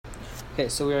Okay,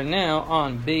 so we are now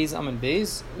on Beis Amud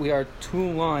Beis. We are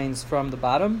 2 lines from the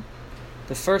bottom.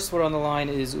 The first word on the line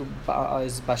is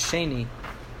Basheni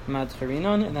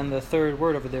Madcharinon, and then the third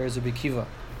word over there is Rabbi Kiva.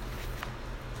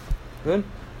 Good?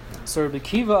 So Rabbi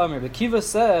Kiva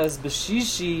says,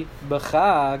 B'shishi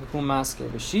b'chag hu masker.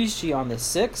 B'shishi on the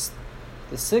sixth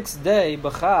day,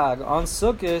 b'chag, on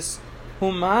Sukkot,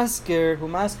 hu masker,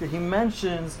 he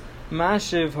mentions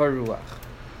Mashiv Haruach.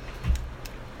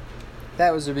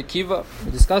 That was Rabbi Kiva.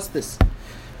 We discussed this.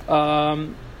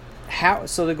 So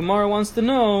the Gemara wants to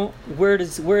know where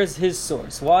is his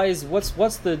source?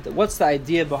 What's the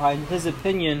idea behind his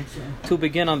opinion to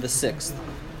begin on the 6th?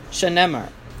 Shenemar,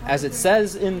 as it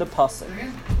says in the pasuk.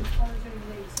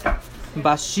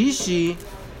 Bashishi,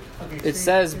 it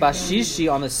says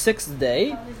Bashishi on the 6th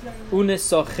day.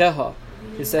 Unesocheha.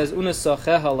 It says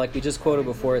Unesocheha, like we just quoted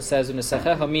before. It says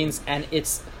Unesocheha means and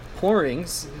its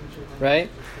pourings,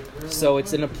 right? So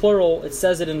it's in a plural. It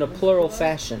says it in a plural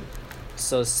fashion.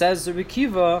 So says Rabbi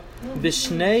Kiva,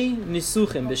 Bishnei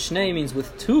Nisuchim. Bishnei means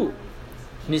with 2.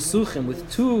 Nisuchim,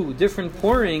 with 2 different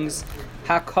pourings.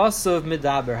 Hakosov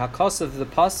Medaber. Hakosov, the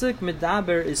pasuk,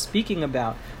 Medaber is speaking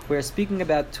about. We're speaking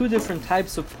about 2 different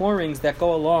types of pourings that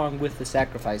go along with the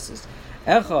sacrifices.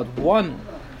 Echad,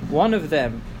 one of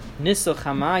them, Nisuch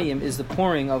Hamayim, is the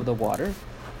pouring of the water.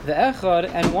 The echad,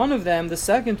 and one of them, the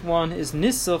second one, is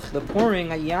nisuch, the pouring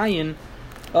yayin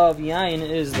of yayin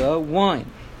is the wine.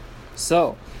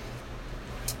 So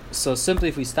simply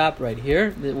if we stop right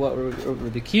here, what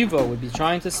Rabbi Kiva would be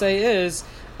trying to say is,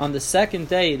 on the 2nd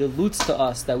day, it alludes to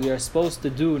us that we are supposed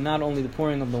to do not only the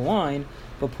pouring of the wine,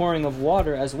 but pouring of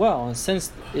water as well. And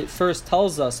since it first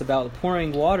tells us about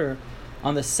pouring water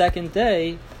on the 2nd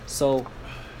day, so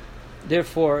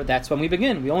therefore, that's when we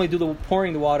begin. We only do the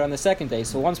pouring the water on the 2nd day.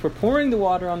 So once we're pouring the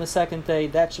water on the 2nd day,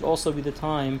 that should also be the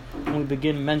time when we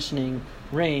begin mentioning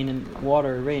rain and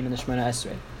rain in the Shemona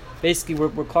Esrei. Basically,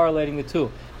 we're correlating the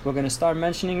 2. We're going to start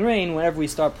mentioning rain whenever we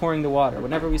start pouring the water.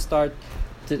 Whenever we start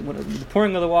the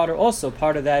pouring of the water, also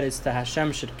part of that is to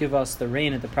Hashem should give us the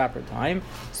rain at the proper time.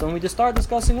 So when we just start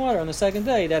discussing water on the 2nd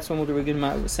day, that's when we'll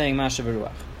begin saying Mashav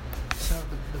Ruach. So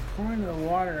the pouring of the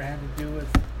water had to do with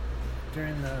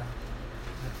during the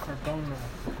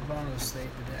Karbono state,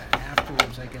 but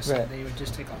afterwards, I guess, right. They would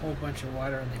just take a whole bunch of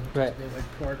water and they would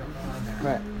pour it on there.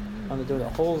 Right. On the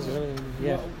holes and everything.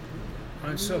 Yeah. Well,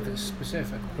 on Sukkot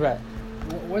specifically. Right.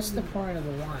 What's the pouring of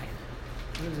the wine?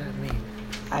 What does that mean?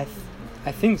 I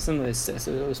think some of this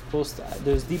it was supposed to.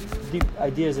 There's deep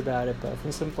ideas about it, but I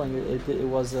think something it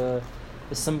was a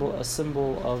symbol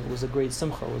of, it was a great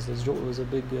simcha. It was a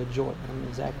big joy. I mean,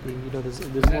 exactly.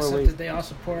 There's more ways. Did they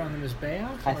also pour on the mizbeach?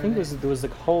 I think there was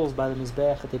like holes by the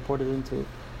mizbeach that they poured it into. It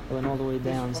went all the way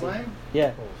down. So,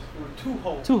 yeah. There were 2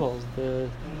 holes. 2 holes.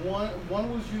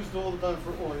 One was used all the time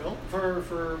for oil,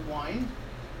 for wine.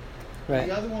 Right.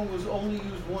 The other one was only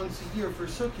used once a year for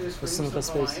sukkahs, for simcha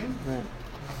space. Right.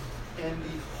 And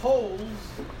the holes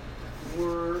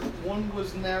one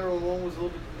was narrow and one was a little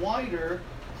bit wider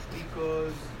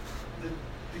because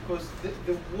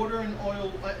the water and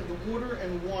oil, the water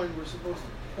and wine were supposed to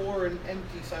pour and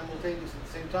empty simultaneously at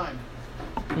the same time.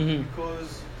 Mm-hmm.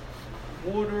 Because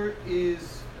water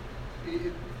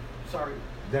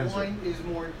denser. Wine is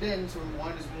more dense, or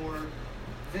wine is more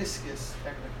viscous,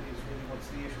 technically, is really what's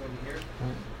the issue over here.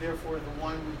 Right. Therefore, the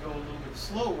wine would go a little bit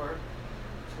slower.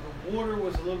 So the water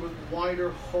was a little bit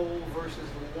wider hole versus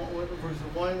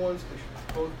the wine ones. They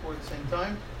should both pour at the same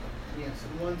time. Yes,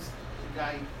 and once the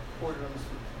guy poured it on the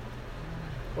street.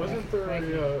 Wasn't there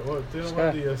didn't one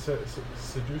of the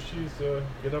Sadducees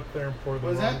get up there and pour the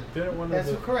wine? Didn't one That's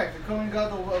of the... correct. The Kohen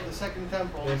Gadol of the Second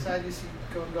Temple, the Sadducee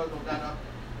Kohen Gadol got up.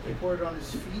 They poured it on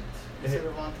his feet instead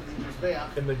of onto the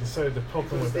Mizbeach. And they decided to pelt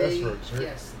him with S-words, right?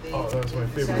 Yes. That was my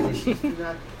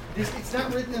favorite. It's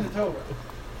not written in the Torah.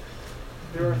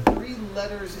 There are 3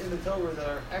 letters in the Torah that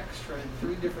are extra in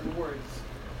 3 different words.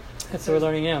 That's what we're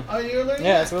learning now. Oh, you're learning?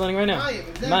 Yeah, that's what we're learning right now.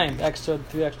 Exactly.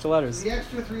 3 extra letters. The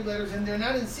extra 3 letters, and they're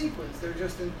not in sequence. They're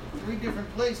just in 3 different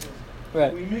places.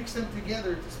 Right. We mix them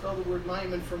together to spell the word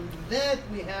Mayim, and from that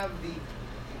we have the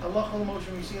halacha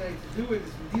l'moshe Sinai to do it.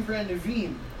 It's Divrei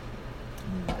Nevim,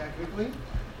 technically.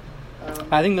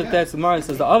 I think that's the Gemara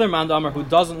says the other man Amar who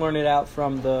doesn't learn it out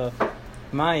from the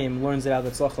Mayim learns it out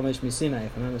that's Lach Lamesh Misinai,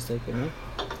 if I'm not mistaken. Right?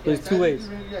 There's 2 ways.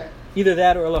 Either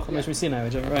that or Lach Lamesh Misinai,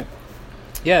 whichever. Right.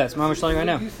 Yeah, that's Mamash telling right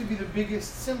now. It used to be the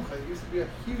biggest simcha. It used to be a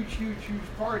huge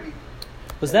party.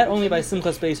 Was that only by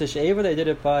Simchas Beis HaShe'eva? They did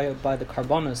it by the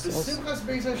Karbonos. The Simchas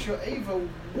Beis HaShe'eva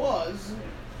was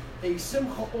a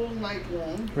simcha all night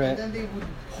long, right. And then they would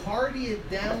party it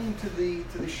down to the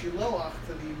shiloach,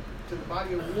 to the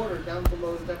body of water down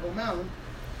below the Temple Mount,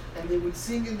 and they would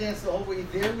sing and dance the whole way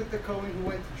there with the Kohen who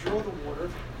went to draw the water,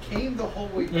 came the whole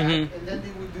way back, Mhm. and then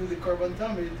they would do the Karban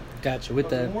Tamid Gotcha. With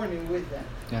of the that. morning with that.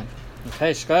 Gotcha.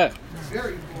 Okay, shkach.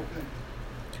 Very cool thing.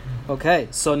 Okay,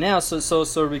 so now,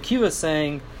 so Rabbi Kiva is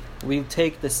saying we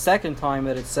take the second time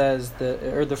that it says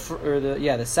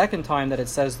the second time that it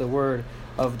says the word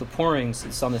of the pourings.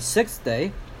 It's on the 6th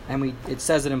day, and it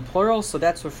says it in plural, so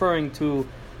that's referring to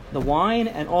the wine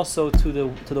and also to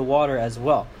the water as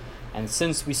well. And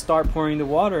since we start pouring the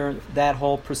water, that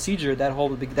whole procedure,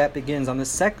 that begins on the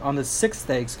 6th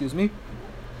day. Excuse me.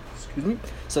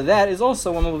 So that is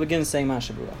also when we'll begin saying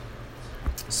Masha Baruch.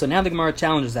 So now the Gemara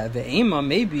challenges that. Ve'ema,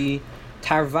 maybe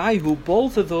Tarvaihu,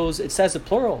 both of those, it says it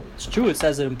plural. It's true, it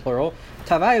says it in plural.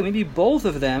 Tarvaihu, maybe both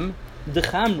of them, the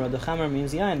chamra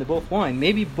means yain, they're both wine.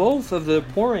 Maybe both of the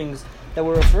pourings that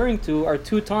we're referring to are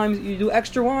 2 times you do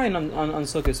extra wine on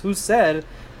Sukkot. Who said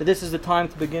that this is the time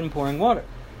to begin pouring water?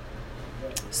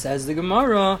 Says the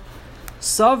Gemara,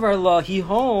 Savar la, he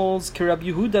holds Kirab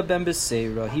Yehuda ben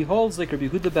Beseira. He holds like Rabbi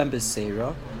Yehuda ben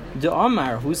Beseira, the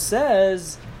Amar, who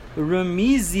says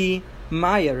Remizi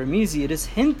Maya. Remizi, it is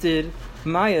hinted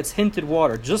Maya, it's hinted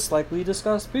water, just like we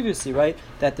discussed previously, right?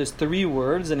 That there's 3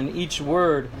 words, and in each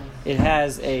word it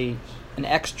has an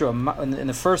extra. And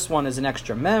the first one is an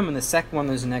extra mem, and the second one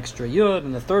is an extra yud,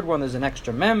 and the third one is an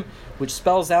extra mem, which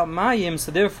spells out Mayim.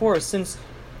 So therefore, since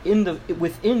within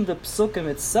the psukim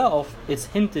itself, it's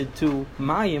hinted to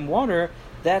Mayim, water.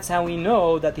 That's how we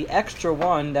know that the extra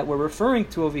one that we're referring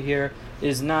to over here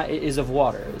is of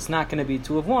water. It's not going to be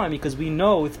 2 of wine, because we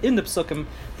know within the psukim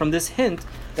from this hint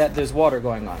that there's water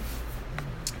going on.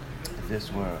 If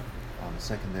this were on the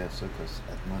second day of Sukkot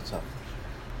at Musaf,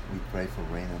 we pray for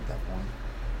rain at that point.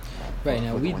 Right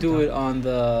now we do it on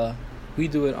the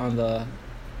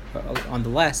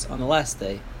last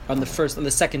day, on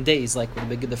the second days, like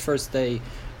the first day.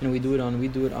 We do it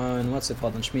on what's it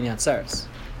called, on Shmini Atzeres.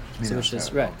 So which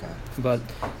is right, okay. But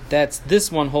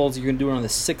this one holds you're gonna do it on the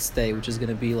 6th day, which is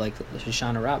gonna be like the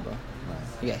Shoshana Rabbah. Right.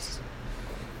 Yes.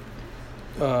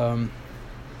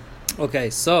 Okay,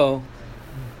 so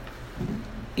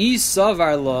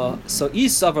Isavar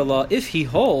law, if he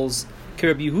holds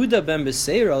Rabbi Yehuda ben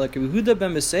Beseira, like Rabbi Yehuda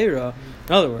ben Beseira.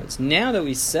 In other words, now that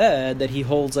we said that he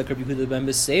holds like Rabbi Yehuda ben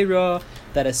Beseira,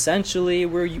 that essentially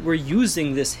we're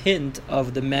using this hint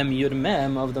of the mem yud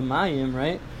mem of the mayim,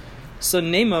 right? So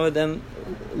Nema, then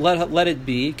let it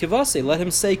be kivase. Let him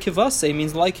say kivase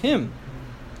means like him.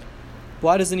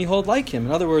 Why doesn't he hold like him?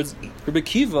 In other words, Rabbi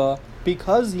Kiva,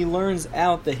 because he learns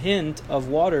out the hint of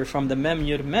water from the mem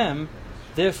yud mem,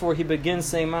 therefore he begins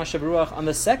saying Masha Baruch on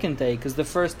the 2nd day, because the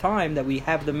first time that we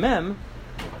have the mem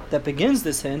that begins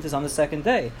this hint is on the 2nd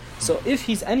day. So if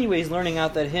he's anyways learning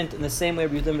out that hint in the same way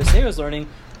Rabbi Yehuda Beseira is learning,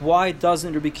 why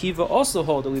doesn't Rabbi Kiva also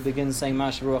hold that we begin saying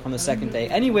Masha Baruch on the 2nd day?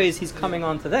 Anyways, he's coming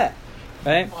on to that,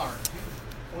 right?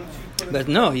 But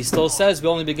no, he still says we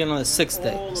only begin on the 6th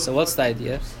day. So what's the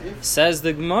idea? Says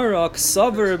the Gemara,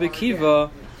 Ksaver Rabbi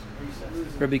Kiva.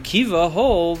 Rabbi Kiva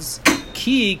holds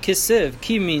Ki Kisiv.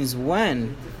 Ki means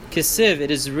when. Kisiv,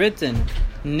 it is written.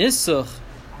 Nisuch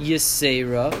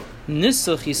Yisera.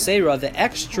 Nisuch Yisera, the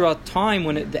extra time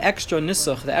the extra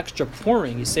nisuch, the extra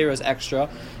pouring, Yisera is extra.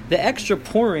 The extra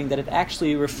pouring that it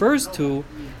actually refers to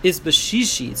is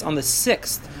Bashishi. It's on the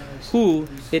 6th. Who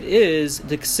it is,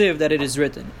 the Ksiv that it is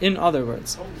written. In other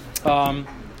words,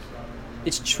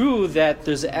 it's true that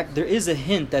there is a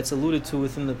hint that's alluded to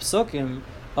within the Psukim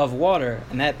of water,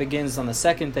 and that begins on the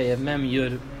 2nd day of Mem,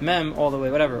 Yud, Mem, all the way,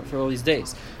 whatever, for all these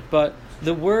days. But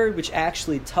the word which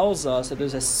actually tells us that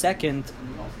there's a second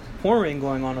pouring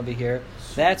going on over here,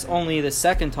 that's only the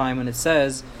 2nd time when it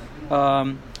says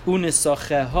Unisacheha.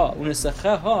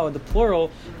 Unisacheha, the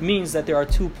plural, means that there are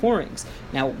 2 pourings.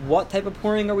 Now, what type of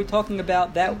pouring are we talking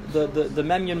about? That the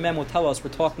Mem Yud Mem will tell us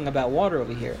we're talking about water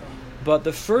over here. But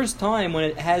the first time when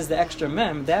it has the extra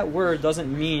mem, that word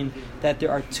doesn't mean that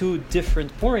there are 2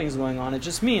 different pourings going on. It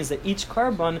just means that each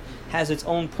carbon has its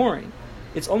own pouring.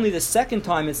 It's only the 2nd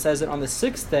time it says it on the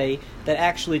 6th day that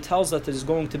actually tells us that there's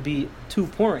going to be 2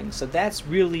 pourings. So that's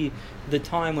really the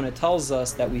time when it tells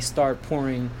us that we start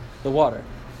pouring the water.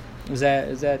 Is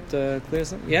that clear?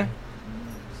 Yeah.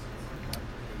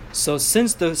 So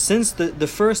since the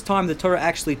first time the Torah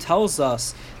actually tells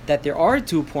us that there are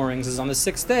 2 pourings is on the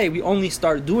 6th day, we only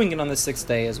start doing it on the 6th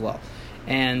day as well,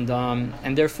 and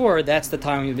therefore that's the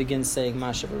time we begin saying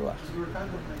Masha Baruch.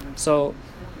 So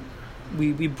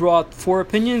we brought 4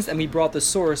 opinions, and we brought the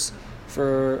source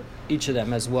for each of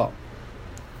them as well.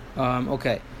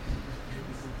 Okay.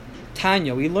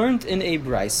 Tanya, we learned in a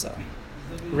brisa.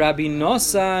 Rabbi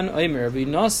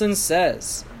Nosson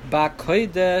says, Ba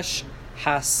kodesh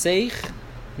haseich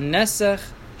nesech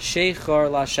Sheichar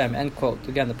Lashem. End quote.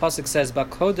 Again, the pasuk says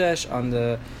Bakodesh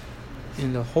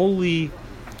in the holy.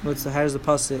 How's the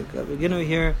pasuk? Begin over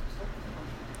here.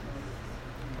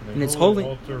 And it's holy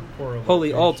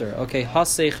altar. Okay,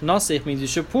 Hasech Nasech means you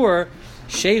should pour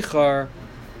Sheichar,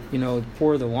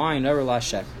 pour the wine over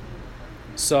Lashem.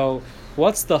 So,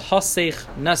 what's the Hasech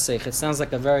Nasech? It sounds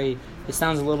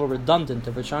a little redundant.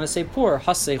 If we're trying to say pour,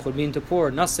 Hasech would mean to pour.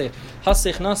 Nasech,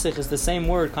 Hasech Nasech is the same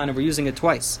word. We're using it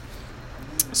twice.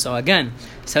 So again,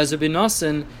 it says Rabbi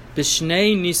Nosson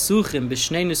Bishnei Nisuchim.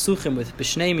 Bishnei Nisuchim with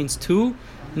Bishnei means two.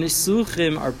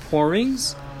 Nisuchim are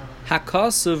pourings.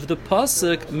 Hakasuv, the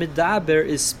pasuk Midaber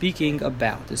is speaking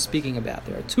about. There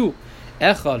are two.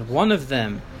 Echad, one of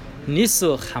them,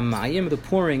 Nisuch Hamayim, the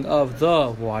pouring of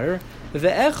the water.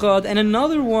 Ve'echad, and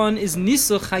another one is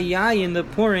Nisuch Hayayin, the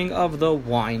pouring of the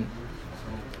wine.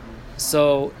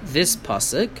 So this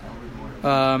pasuk,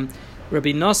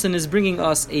 Rabbi Nosson is bringing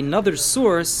us another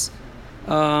source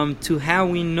to how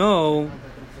we know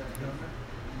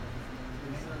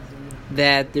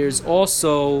that there's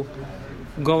also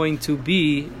going to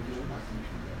be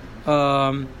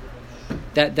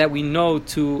that we know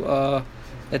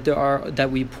that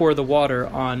we pour the water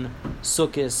on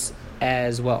Sukkos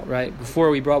as well, right? Before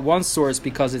we brought one source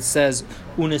because it says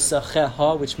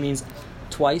unisacheha, which means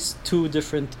twice, two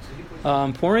different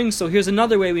pourings. So here's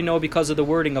another way we know because of the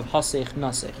wording of hasech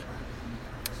nasech.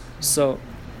 So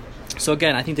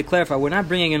again, I think to clarify, we're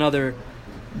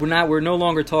no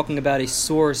longer talking about a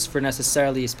source for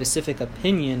necessarily a specific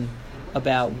opinion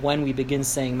about when we begin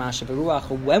saying Masha Beruach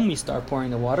or when we start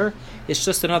pouring the water. It's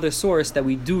just another source that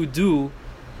we do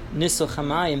Nisuch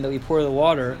Hamayim, that we pour the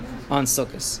water on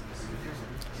Sukkos.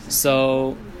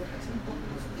 So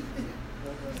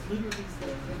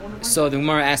the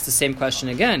Gemara asks the same question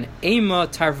again. Ema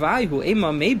tarvaihu,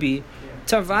 Ema maybe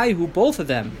tarvaihu, both of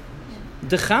them,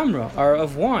 the chamra are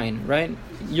of wine, right?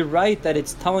 You're right that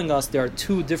it's telling us there are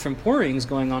two different pourings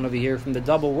going on over here from the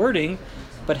double wording,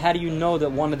 but how do you know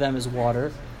that one of them is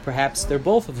water? Perhaps they're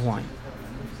both of wine.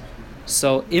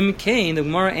 So im kain, the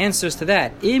Gemara answers to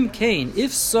that. Im kain,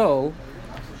 if so,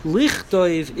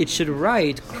 lichtoiv, it should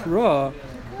write kra,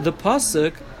 the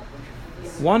pasuk,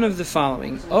 one of the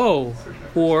following. Or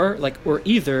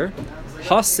either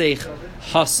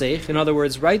hasech. In other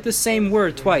words, write the same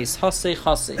word twice. Hasech.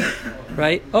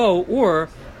 Right? Or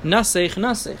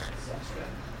nasech.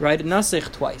 Right?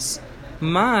 Nasech twice.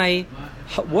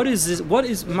 What is this? What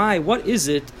is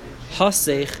it?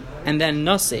 Hasech and then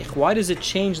nasech. Why does it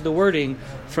change the wording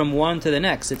from one to the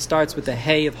next? It starts with the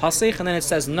hey of hasech and then it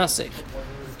says nasech.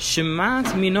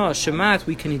 Shemat mina. Shemat,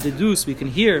 we can deduce, we can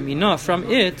hear mina from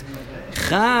it.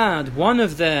 Chad, one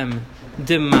of them,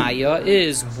 demaya,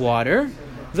 is water.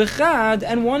 V'chad,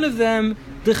 and one of them,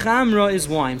 the chamra, is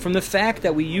wine. From the fact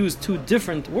that we use two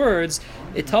different words,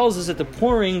 it tells us that the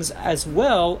pourings as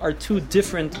well are two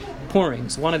different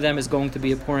pourings. One of them is going to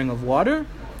be a pouring of water,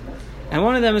 and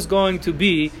one of them is going to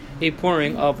be a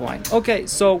pouring of wine. Okay,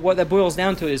 so what that boils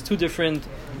down to is two different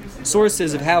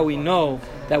sources of how we know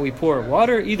that we pour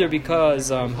water, either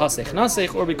because hasech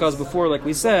nasech, or because before, like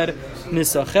we said,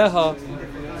 nisacheha,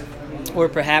 or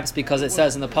perhaps because it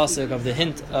says in the pasuk of the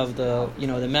hint of the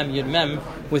the mem yud mem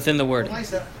within the wording.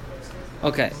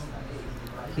 Okay.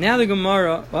 Now the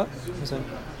Gemara. What? So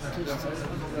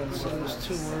there's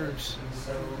two words.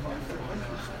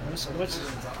 What's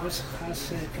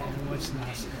hasek and what's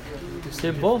nasek?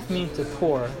 They both mean to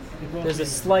pour. There's a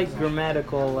slight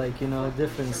grammatical,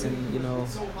 difference in,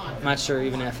 I'm not sure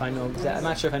if I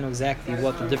know exactly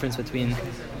what the difference between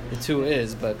the two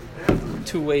is, but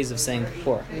two ways of saying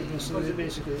pour. So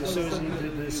basically, so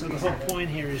the whole point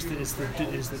here is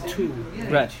the two.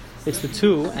 Right. It's the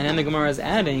two, and then the Gemara is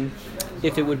adding,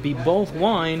 if it would be both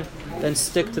wine, then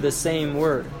stick to the same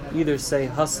word. Either say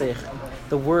hasech,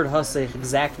 the word hasech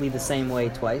exactly the same way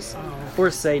twice, or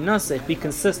say nasech, be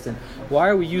consistent. Why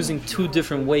are we using two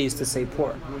different ways to say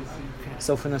pour?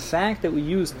 So from the fact that we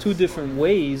use two different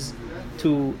ways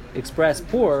to express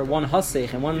pour, one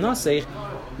hasech and one nasech,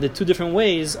 the two different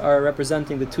ways are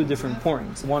representing the two different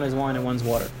pourings. One is wine and one's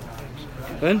water.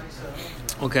 Good?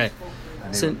 Okay.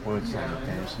 And they pour it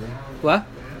simultaneously? What?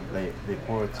 They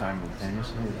pour it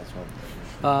simultaneously? That's what...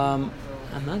 I'm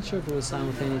not sure if it was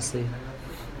simultaneously.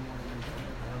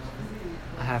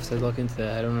 I have to look into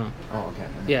that. I don't know. Oh, okay.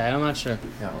 Yeah, I'm not sure.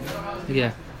 Yeah. Okay.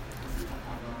 Yeah.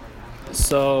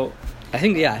 So, I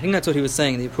think that's what he was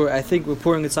saying. I think we're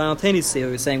pouring it simultaneously. He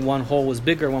was saying one hole was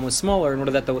bigger, one was smaller, in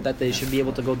order that they should be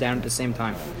able to go down at the same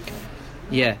time.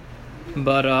 Yeah.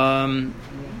 But,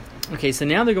 okay, so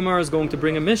now the Gemara is going to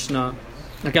bring a Mishnah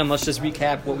Again, let's just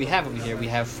recap what we have over here. We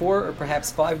have 4 or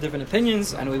perhaps 5 different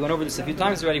opinions. I know we went over this a few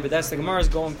times already, but that's the Gemara is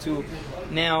going to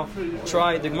now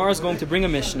try. The Gemara is going to bring a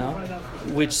Mishnah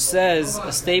which says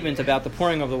a statement about the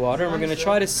pouring of the water, and we're going to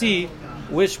try to see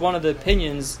which one of the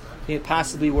opinions it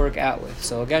possibly work out with.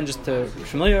 So again, just to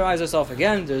familiarize ourselves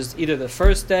again, there's either the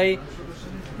first day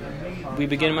we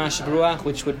begin Mashiach Ruach,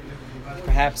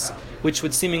 which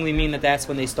would seemingly mean that that's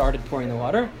when they started pouring the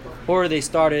water, or they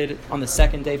started on the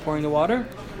second day pouring the water,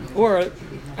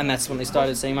 and that's when they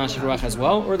started saying Mashiach Ruach as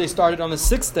well, or they started on the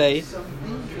 6th day,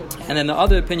 and then the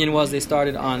other opinion was they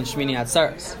started on Shmini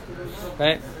Atzeres,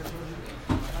 right?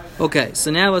 Okay,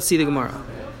 so now let's see the Gemara.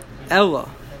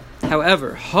 Ella,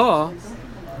 however,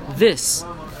 this,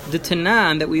 the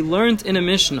Tanan that we learned in a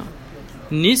Mishnah,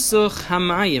 Nisuch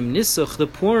Hamayim, Nisuch, the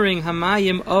pouring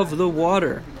Hamayim of the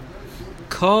water,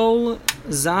 Kol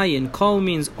Zayin, Kol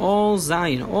means all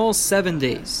Zayin, all 7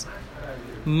 days.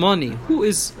 Money, who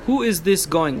is this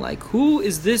going like? Who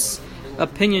is this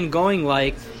opinion going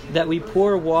like that we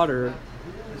pour water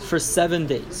for 7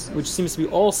 days, which seems to be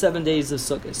all 7 days of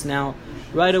Sukkot? Now,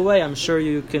 right away, I'm sure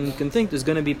you can think there's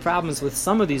going to be problems with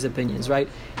some of these opinions, right?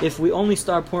 If we only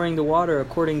start pouring the water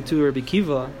according to Rabbi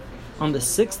Kiva on the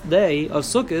 6th day of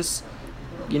Sukkot,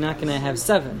 you're not going to have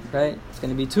 7, right? It's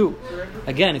going to be 2.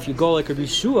 Again, if you go like Rabbi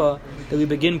Shua, that we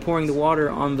begin pouring the water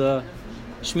on the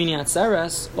Shmini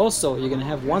Atzeres, also you're going to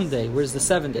have 1 day. Where's the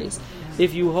 7 days?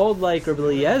 If you hold like Rabbi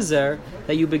Eliezer,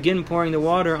 that you begin pouring the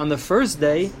water on the first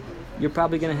day, you're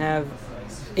probably going to have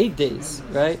 8 days,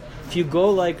 right? If you go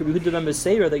like Rabbi Yehuda ben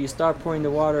Beseira, that you start pouring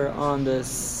the water on the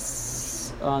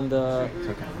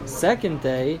second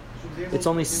day, it's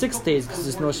only 6 days because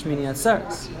there's no Shmini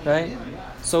Atzeres, right?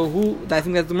 So I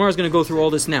think that the Gemara is going to go through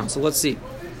all this now. So let's see.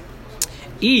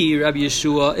 Rabbi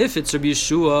Yeshua, if it's Rabbi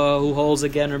Yeshua who holds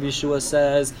again, Rabbi Yeshua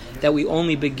says that we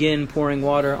only begin pouring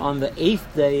water on the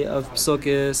 8th day of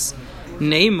Sukkot.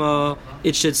 Nema,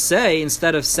 it should say,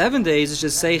 instead of 7 days, it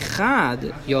should say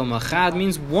Chad Yoma. Chad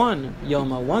means 1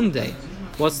 Yoma, 1 day.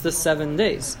 What's the 7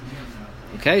 days?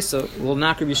 Okay, so we'll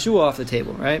knock Rabbi Yeshua off the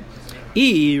table, right?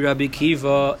 Rabbi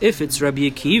Kiva, if it's Rabbi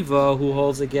Akiva who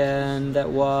holds again that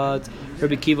what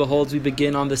Rabbi Kiva holds, we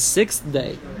begin on the 6th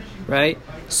day, right?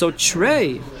 So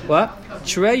Trey, what?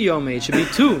 Trey Yomei, it should be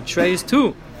 2. Trey is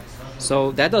 2.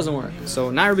 So that doesn't work.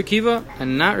 So not Rabbi Kiva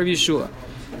and not Rabbi Yeshua.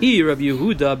 Rabbi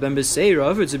Yehuda ben Beseira,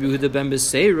 if it's Rabbi Yehuda ben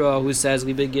Beseira who says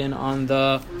we begin on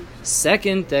the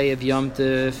 2nd day of Yom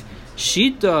Tov,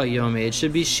 Shita Yomei, it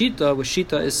should be Shita, where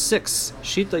Shita is 6.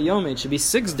 Shita Yomei, it should be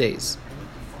 6 days.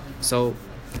 So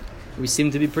we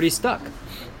seem to be pretty stuck,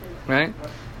 right?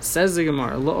 Says the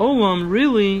Gemara, La'olam,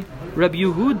 really, Rabbi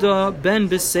Yehuda ben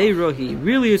Beseira he.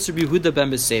 Really, it's Rabbi Yehuda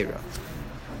ben Beseira.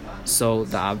 So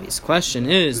the obvious question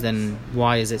is, then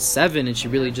why is it 7? It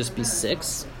should really just be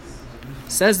 6.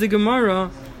 Says the Gemara,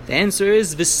 the answer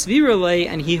is V'svirale,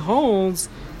 and he holds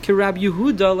Ki Rabbi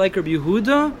Yehuda, like Rabbi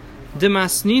Yehuda, the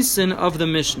Masnisin of the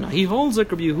Mishnah. He holds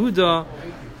like Rabbi Yehuda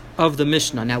of the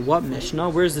Mishnah. Now, what Mishnah?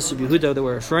 Where's this Rabbi Yehuda that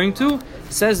we're referring to?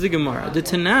 Says the Gemara, the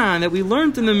Tanan that we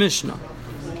learned in the Mishnah.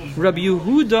 Rabbi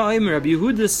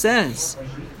Yehuda says,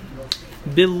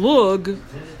 Bilug,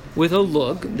 with a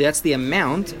lug, that's the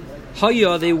amount.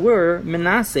 Haya, they were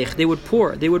menasech, they would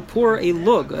pour a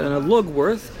lug, and a lug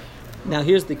worth. Now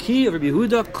here's the key of Rabbi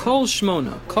Yehuda, Kol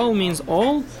Shmona. Kol means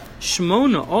all,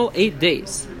 Shmona, all 8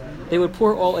 days. They would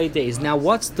pour all 8 days. Now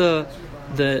what's the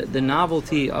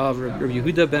novelty of Rabbi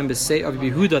Yehuda ben Beseira, of Rabbi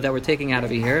Yehuda that we're taking out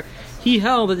of here? He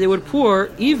held that they would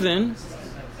pour even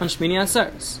on Shmini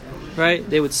Atzeres, right?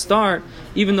 They would start,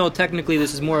 even though technically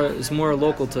this is more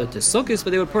local to Sukkot, but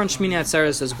they would pour on Shmini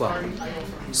Atzeres as well.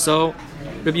 So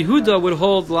Rabbi Yehuda would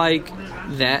hold like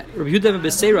that. Rabbi Yehuda ben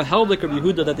Beseira held like Rabbi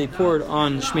Yehuda that they poured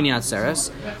on Shmini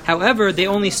Atzeres. However, they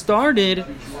only started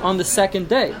on the 2nd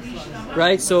day,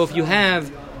 right? So if you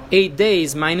have 8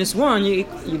 days minus 1, you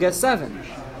get 7,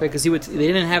 right? Because they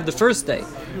didn't have the first day.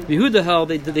 Rabbi Yehuda held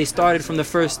they started from the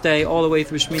first day all the way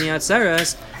through Shmini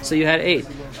Atzeres, so you had 8.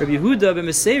 Rabbi Yehuda ben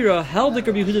Beseira held like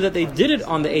Rabbi Yehuda that they did it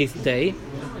on the 8th day,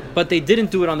 but they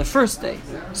didn't do it on the first day,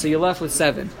 so you're left with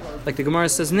 7. Like the Gemara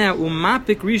says now,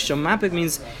 Umapik Rishon. Mapik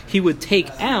means he would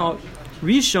take out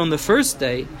Rishon the first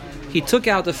day. He took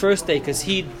out the first day because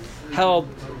he held,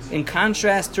 in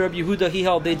contrast to Rabbi Yehuda, he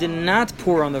held they did not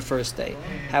pour on the first day.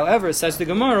 However, says the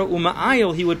Gemara,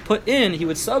 Uma'ayil, he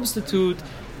would substitute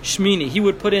Shmini. He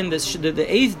would put in the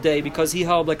 8th day because he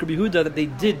held like Rabbi Yehuda that they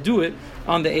did do it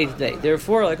on the 8th day.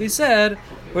 Therefore, like we said,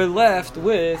 we're left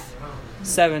with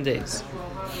 7 days.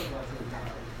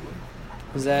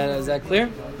 Is that clear?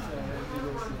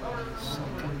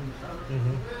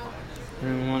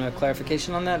 Anyone want a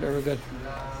clarification on that, or we're good?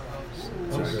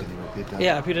 Sorry, can you repeat that?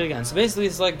 Yeah, I'll repeat it again. So basically,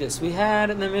 it's like this: we had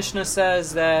the Mishnah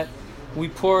says that we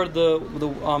poured the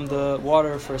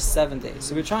water for 7 days.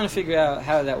 So we're trying to figure out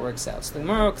how that works out. So the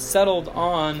Gemara settled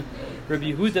on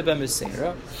Rabbi Yehuda ben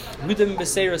Beseira. Yehuda ben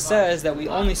Beseira says that we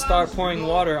only start pouring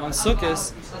water on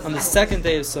Sukkot on the second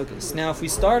day of Sukkot. Now, if we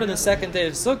start on the second day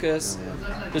of Sukkot,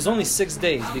 there's only 6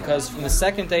 days, because from the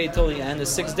second day till the end is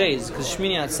 6 days, because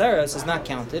Shmini Atzeres is not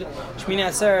counted. Shmini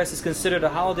Atzeres is considered a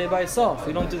holiday by itself.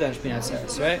 We don't do that in Shmini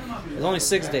Atzeres, right? There's only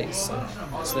 6 days.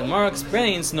 So the Gemara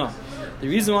explains, no. The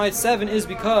reason why it's 7 is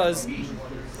because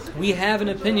we have an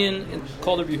opinion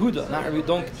called Rabbi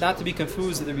Yehuda, not to be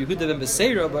confused with Rabbi Yehuda ben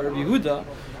Beseira, but Rabbi Yehuda.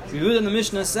 Rabbi Yehuda in the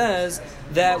Mishnah says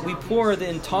that we pour the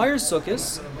entire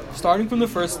Sukkot, starting from the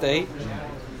first day,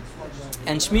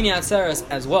 and Shmini Atzeres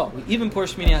as well. We even pour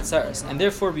Shmini Atzeres, and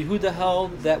therefore Rabbi Yehuda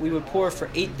held that we would pour for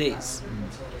 8 days.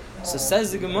 So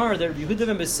says the Gemara that Rabbi Yehuda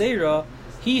ben Beseira,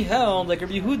 he held like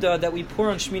Rabbi Yehuda that we pour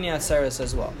on Shmini Atzeres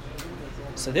as well.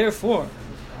 So therefore,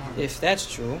 if that's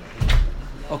true,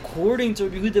 according to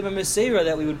Rabbi Yehuda ben Beseira,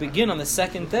 that we would begin on the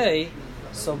second day,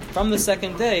 so from the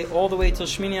second day all the way till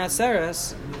Shmini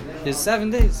Atzeres is 7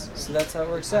 days. So that's how it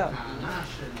works out.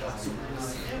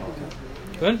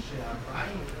 Good?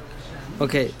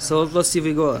 Okay, so let's see if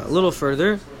we go a little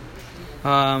further.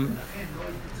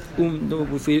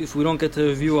 If we don't get to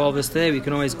review all this today, we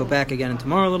can always go back again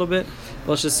tomorrow a little bit.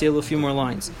 Let's just see a few more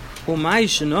lines.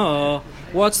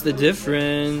 What's the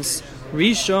difference?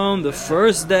 Rishon, the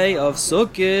first day of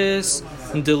Sukkot,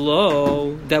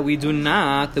 Delo, that we do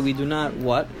not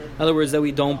what? In other words, that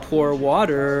we don't pour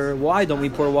water. Why don't we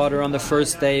pour water on the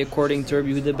first day, according to Rabbi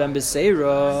Yehuda ben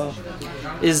Beseira?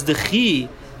 Is the chi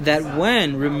that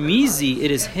when remizi it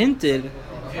is hinted,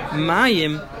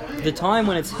 mayim, the time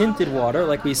when it's hinted water,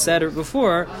 like we said it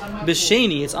before,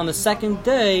 b'sheni, it's on the second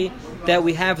day that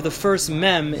we have the first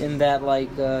mem in that,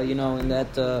 in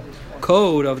that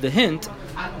code of the hint,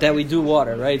 that we do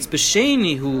water, right? It's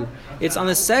b'sheni hu. It's on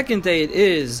the second day. It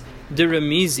is the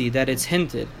remizi that it's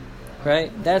hinted,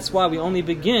 right? That's why we only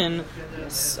begin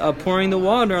pouring the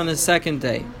water on the second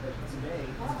day,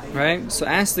 right? So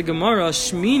ask the Gemara,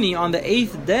 Shmini on the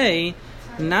 8th day,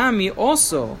 Nami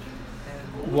also.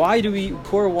 Why do we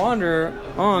pour water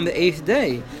on the 8th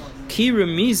day? Ki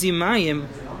remizi mayim.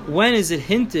 When is it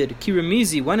hinted? Ki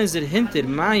remizi. When is it hinted?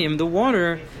 Mayim, the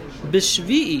water.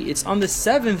 B'shvi'i, it's on the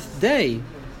 7th day.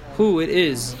 Who it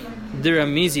is, the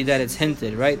ramizi that it's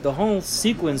hinted, right? The whole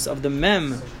sequence of the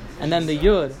mem, and then the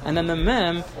yud, and then the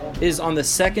mem is on the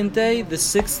 2nd day, the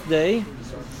 6th day,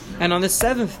 and on the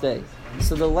 7th day.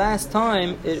 So the last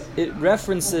time it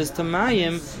references to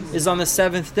mayim is on the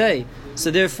 7th day. So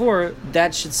therefore,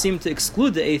 that should seem to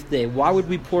exclude the 8th day. Why would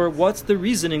we pour? What's the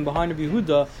reasoning behind Rabbi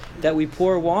Yehuda that we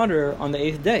pour water on the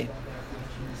 8th day?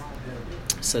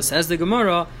 So says the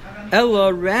Gemara,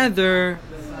 Ella, rather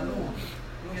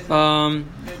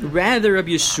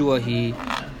Rabbi Yeshua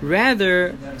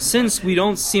rather, since we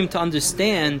don't seem to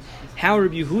understand how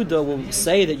Rabbi Yehuda will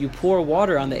say that you pour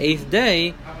water on the 8th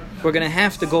day, we're going to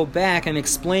have to go back and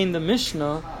explain the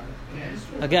Mishnah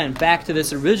again, back to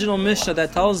this original Mishnah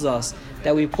that tells us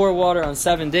that we pour water on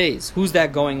 7 days. Who's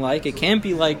that going like? It can't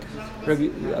be like Rabbi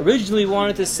originally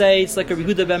wanted to say. It's like Rabbi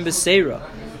Yehuda ben Beseira,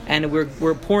 and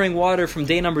we're pouring water from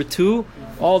day number 2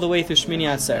 all the way through Shmini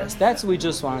Atzeres. That's what we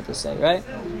just wanted to say, right?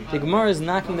 The Gemara is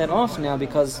knocking that off now,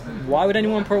 because why would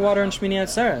anyone pour water on Shmini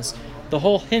Atzeres? The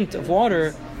whole hint of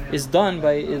water is done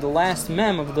by the last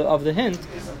mem of the hint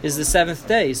is the 7th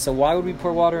day. So why would we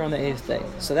pour water on the 8th day?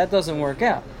 So that doesn't work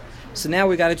out. So now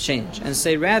we got to change and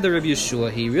say rather Rabbi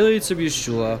Yeshua. Really it's Rabbi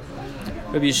Yeshua.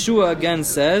 Rabbi Yeshua again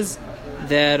says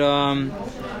that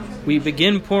we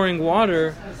begin pouring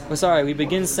water. We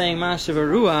begin saying Mashav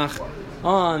Ruach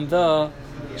on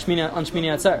Shmini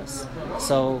Atzeres.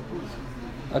 So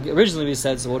originally we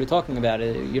said, so what are you talking about?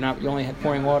 You're only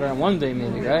pouring water on 1 day,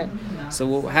 maybe, right?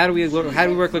 So how do we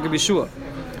work like Rabbi Yeshua?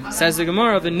 Says the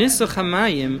Gemara of Nisach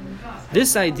Hamayim,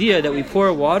 this idea that we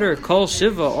pour water Kol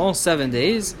Shiva all 7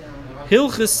 days,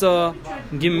 Hilchasa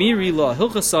Gemiri law.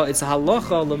 Hilchasa, it's a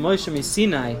halacha l'Moshe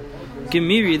Sinai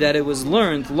Gemiri, that it was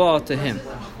learned law to him.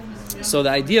 So the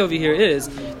idea over here is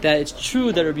that it's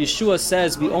true that Rabbi Yeshua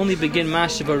says we only begin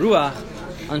Mashav Ruach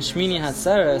on Shmini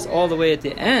Atzeres all the way at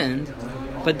the end,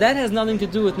 but that has nothing to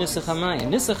do with Nisach Hamayim.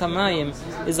 Nisach Hamayim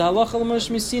is a halacha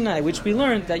l'Moshe Sinai, which we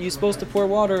learned that you're supposed to pour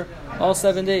water all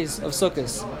 7 days of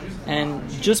Sukkot. And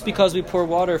just because we pour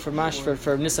water for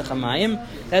Nisach Hamayim,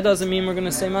 that doesn't mean we're going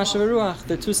to say Mashav Ruach.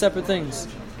 They're two separate things.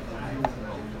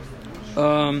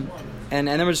 And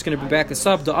then we're just going to back this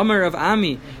up. The Amar of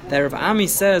Ami, that Rav Ami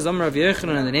says, Amar of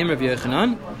Yechanan, in the name of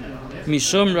Yechanan,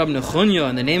 Mishum Rab Nechunya,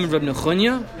 in the name of Rab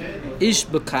Nechunya, Ish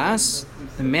Bekas,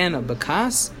 the manna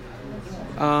bakas.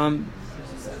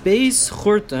 Beis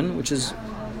Chorton, which is,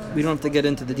 we don't have to get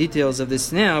into the details of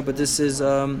this now, but this is,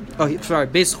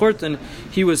 Beis Chorton,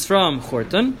 he was from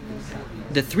Chorton.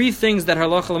 The three things that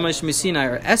halacha l'Moshe Sinai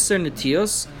are Eser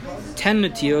Netios, 10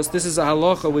 Netios. This is a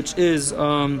halacha which is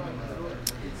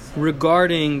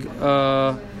regarding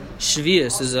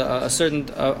Shvius, is a certain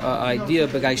idea,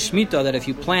 B'gai Shemitah, that if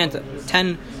you plant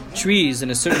 10 trees in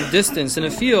a certain distance in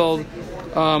a field,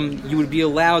 you would be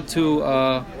allowed to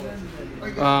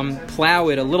plow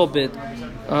it a little bit,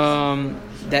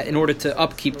 that in order to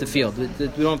upkeep the field. We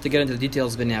don't have to get into the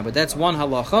details of it now, but that's one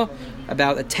halacha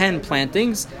about 10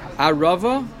 plantings.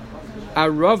 Arava,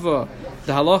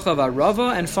 the halacha of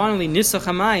Arava, and finally Nisach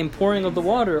HaMayim, pouring of the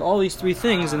water. All these three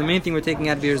things, and the main thing we're taking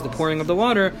out of here is the pouring of the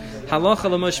water. Halacha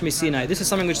l'Moshe Sinai. This is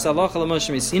something which is halacha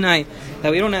l'Moshe Sinai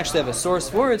that we don't actually have a source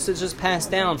for. It's just passed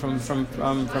down from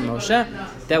Moshe,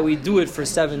 that we do it for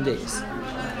 7 days.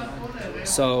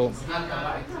 So,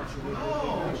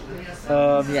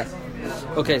 yeah.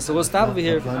 Okay, so we'll stop over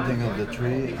here. The planting of the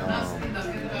tree,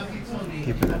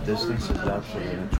 keeping a distance is that for the